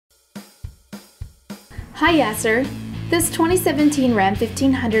Hi Yasser, this 2017 Ram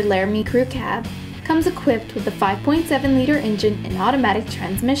 1500 Laramie Crew Cab comes equipped with a 5.7-liter engine and automatic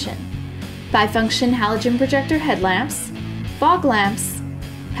transmission, 5-function halogen projector headlamps, fog lamps,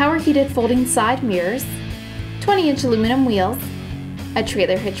 power-heated folding side mirrors, 20-inch aluminum wheels, a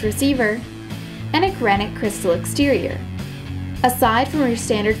trailer hitch receiver, and a granite crystal exterior. Aside from your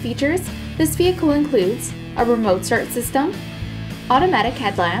standard features, this vehicle includes a remote start system, automatic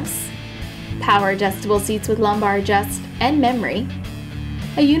headlamps, power adjustable seats with lumbar adjust and memory,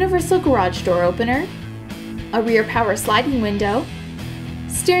 a universal garage door opener, a rear power sliding window,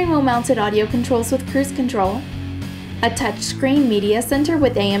 steering wheel mounted audio controls with cruise control, a touchscreen media center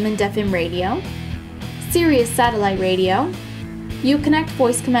with AM and FM radio, Sirius satellite radio, Uconnect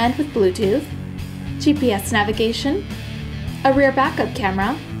voice command with Bluetooth, GPS navigation, a rear backup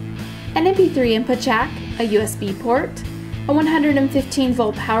camera, an MP3 input jack, a USB port, a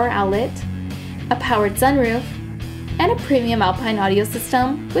 115-volt power outlet, a powered sunroof, and a premium Alpine audio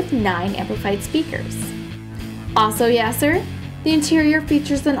system with 9 amplified speakers. Also Yasser, the interior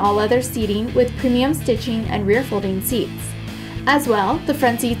features an all-leather seating with premium stitching and rear folding seats. As well, the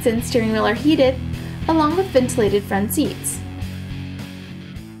front seats and steering wheel are heated, along with ventilated front seats.